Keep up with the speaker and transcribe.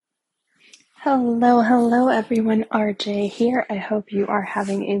Hello, everyone. RJ here. I hope you are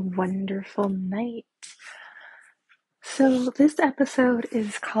having a wonderful night. So, this episode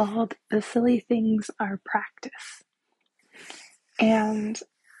is called The Silly Things Are Practice. And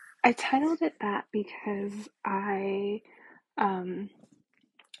I titled it that because um,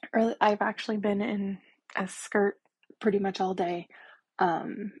 I've actually been in a skirt pretty much all day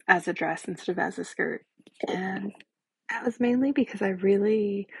as a dress instead of as a skirt. And that was mainly because I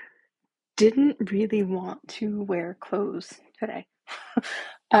didn't really want to wear clothes today.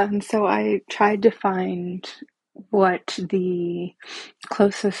 So I tried to find what the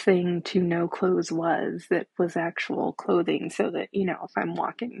closest thing to no clothes was that was actual clothing so that, if I'm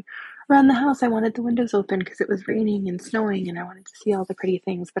walking around the house, I wanted the windows open because it was raining and snowing and I wanted to see all the pretty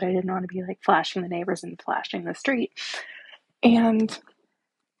things, but I didn't want to be like flashing the neighbors and flashing the street. And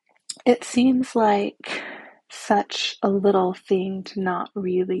it seems like such a little thing to not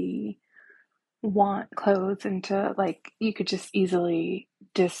really want clothes and to like you could just easily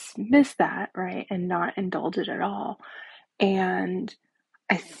dismiss that, right, and not indulge it at all. And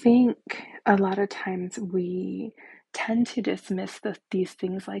I think a lot of times we tend to dismiss these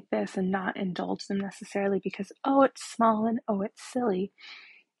things like this and not indulge them necessarily because, oh, it's small and oh, it's silly.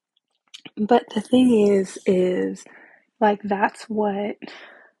 But the thing is like that's what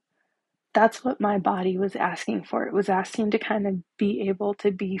my body was asking for. It was asking to kind of be able to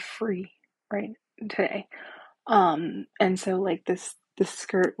be free, right, today. And so like this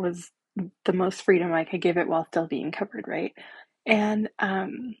skirt was the most freedom I could give it while still being covered, right? And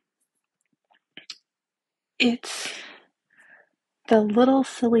it's the little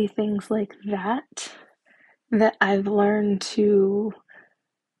silly things like that I've learned to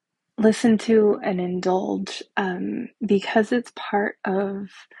listen to and indulge because it's part of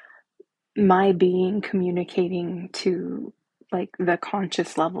my being communicating to like the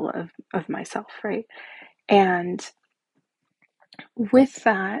conscious level of myself, right? And with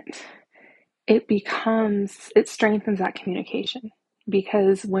that, it strengthens that communication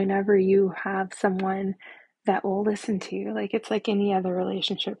because whenever you have someone that will listen to you, like it's like any other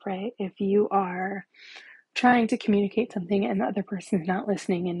relationship, right? If you are trying to communicate something and the other person is not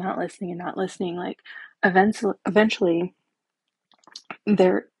listening and not listening and not listening, like eventually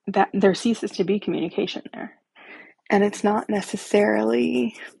there ceases to be communication there. And it's not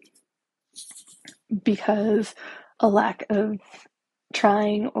necessarily because a lack of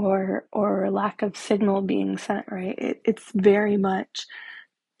trying or lack of signal being sent, right? It's very much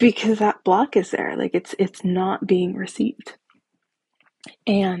because that block is there, like it's not being received.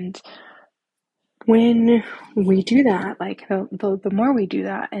 And when we do that, like the more we do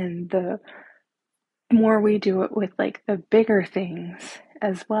that and the more we do it with like the bigger things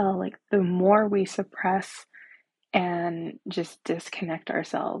as well, like the more we suppress and just disconnect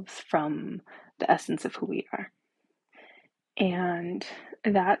ourselves from the essence of who we are. And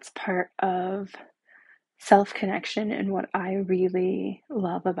that's part of self connection. And what I really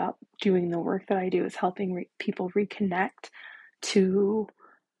love about doing the work that I do is helping people reconnect to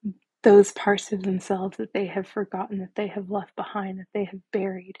those parts of themselves that they have forgotten, that they have left behind, that they have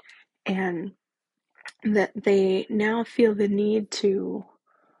buried, and that they now feel the need to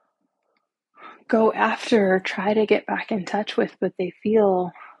go after or try to get back in touch with, but they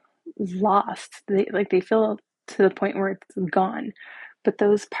feel lost. They feel to the point where it's gone, but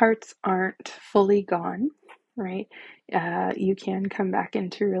those parts aren't fully gone, right? You can come back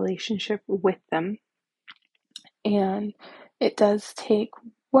into relationship with them, and it does take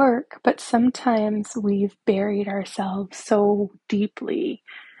work, but sometimes we've buried ourselves so deeply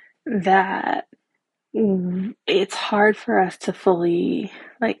that it's hard for us to fully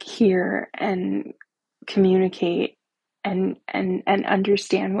like hear and communicate and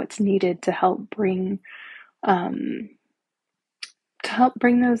understand what's needed um to help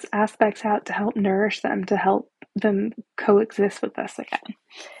bring those aspects out, to help nourish them, to help them coexist with us again.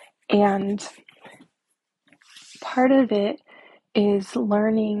 And part of it is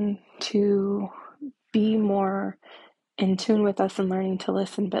learning to be more in tune with us and learning to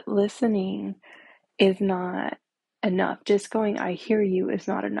listen, but listening is not enough. Just going, I hear you, is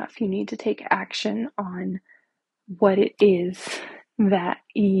not enough. You need to take action on what it is that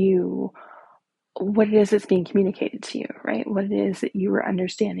what it is that's being communicated to you, right? What it is that you are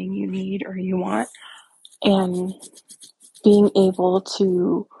understanding you need or you want, and being able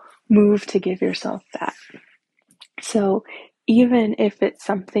to move to give yourself that. So even if it's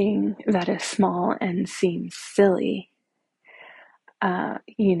something that is small and seems silly,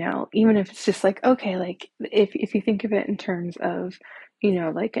 even if it's just like, okay, like if you think of it in terms of,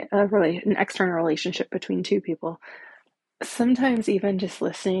 like an external relationship between two people, sometimes even just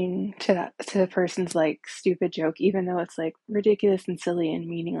listening to the person's like stupid joke, even though it's like ridiculous and silly and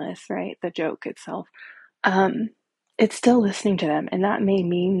meaningless, right? The joke itself, um, it's still listening to them, and that may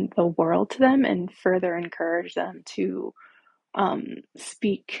mean the world to them and further encourage them to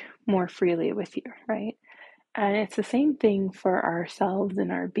speak more freely with you, right? And it's the same thing for ourselves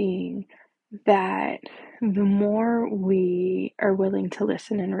and our being, that the more we are willing to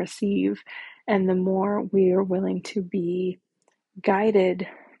listen and receive, and the more we are willing to be guided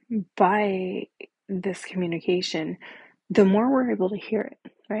by this communication, the more we're able to hear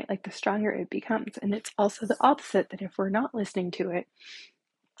it, right? Like the stronger it becomes. And it's also the opposite, that if we're not listening to it,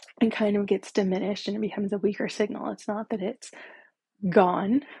 it kind of gets diminished and it becomes a weaker signal. It's not that it's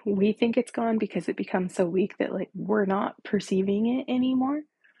gone. We think it's gone because it becomes so weak that like we're not perceiving it anymore.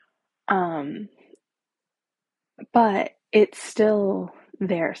 Um, but it's still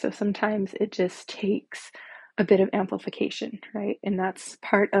there. So sometimes it just takes a bit of amplification, right? And that's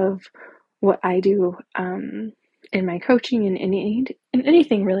part of what I do in my coaching and in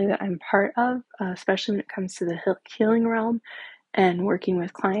anything really that I'm part of, especially when it comes to the healing realm and working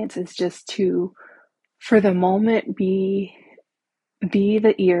with clients, is just to, for the moment, be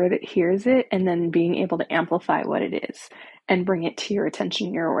the ear that hears it, and then being able to amplify what it is and bring it to your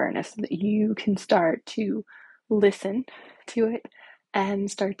attention, your awareness, so that you can start to listen to it and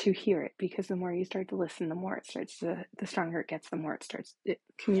start to hear it. Because the more you start to listen, the more it starts to, the stronger it gets, the more it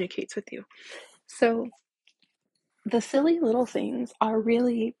communicates with you. So the silly little things are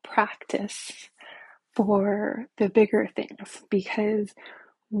really practice for the bigger things, because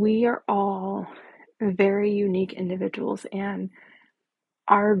we are all very unique individuals, and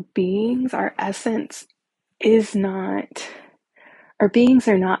our beings, our essence is not, our beings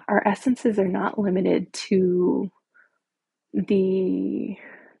are not, our essences are not limited to the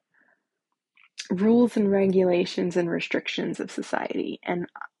rules and regulations and restrictions of society. And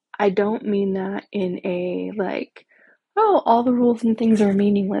I don't mean that in a like, oh, all the rules and things are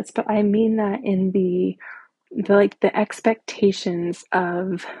meaningless, but I mean that in the like the expectations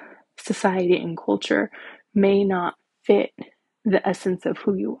of society and culture may not fit the essence of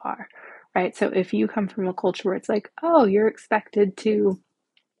who you are, right? So if you come from a culture where it's like, oh, you're expected to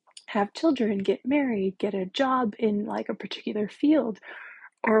have children, get married, get a job in like a particular field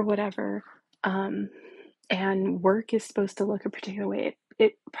or whatever, um, and work is supposed to look a particular way,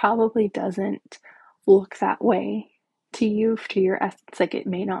 it probably doesn't look that way to you, to your essence. Like it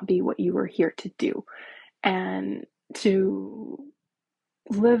may not be what you were here to do. And to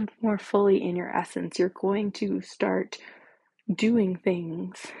live more fully in your essence, you're going to start doing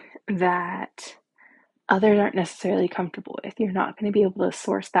things that others aren't necessarily comfortable with. You're not going to be able to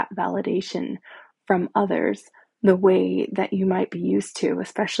source that validation from others the way that you might be used to,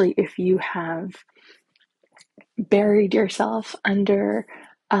 especially if you have buried yourself under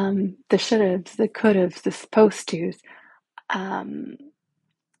the should haves, the could haves, the supposed tos, um,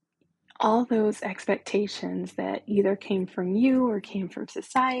 all those expectations that either came from you or came from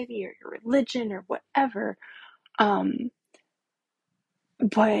society or your religion or whatever. Um,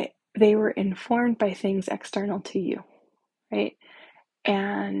 but they were informed by things external to you, right?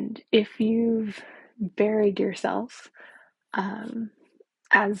 And if you've buried yourself, um,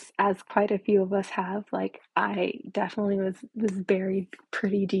 as quite a few of us have, like I definitely was buried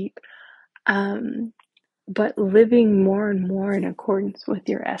pretty deep. Um, but living more and more in accordance with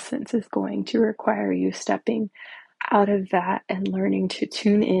your essence is going to require you stepping out of that and learning to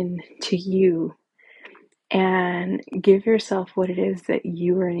tune in to you and give yourself what it is that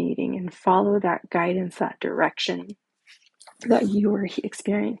you are needing and follow that guidance, that direction that you are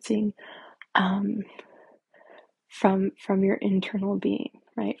experiencing, um, from your internal being,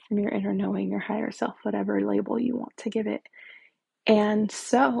 right? From your inner knowing, your higher self, whatever label you want to give it. And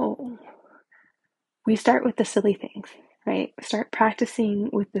so we start with the silly things, right? Start practicing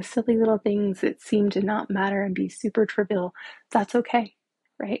with the silly little things that seem to not matter and be super trivial. That's okay,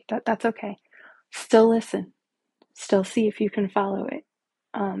 right? That's okay. Still listen. Still see if you can follow it,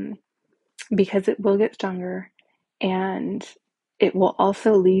 um, because it will get stronger, and it will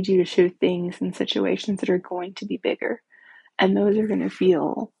also lead you to things and situations that are going to be bigger, and those are going to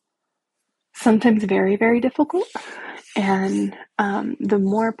feel sometimes very, very difficult. And the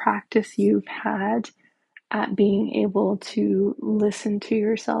more practice you've had at being able to listen to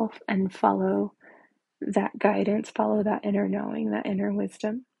yourself and follow that guidance, follow that inner knowing, that inner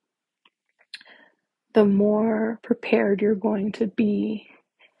wisdom, the more prepared you're going to be,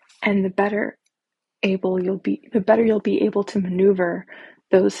 and the better you'll be able to maneuver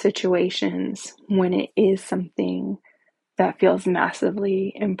those situations when it is something that feels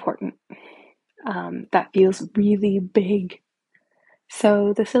massively important. that feels really big.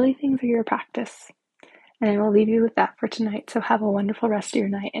 So the silly things are your practice. And I will leave you with that for tonight. So have a wonderful rest of your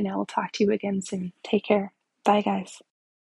night, and I will talk to you again soon. Take care. Bye, guys.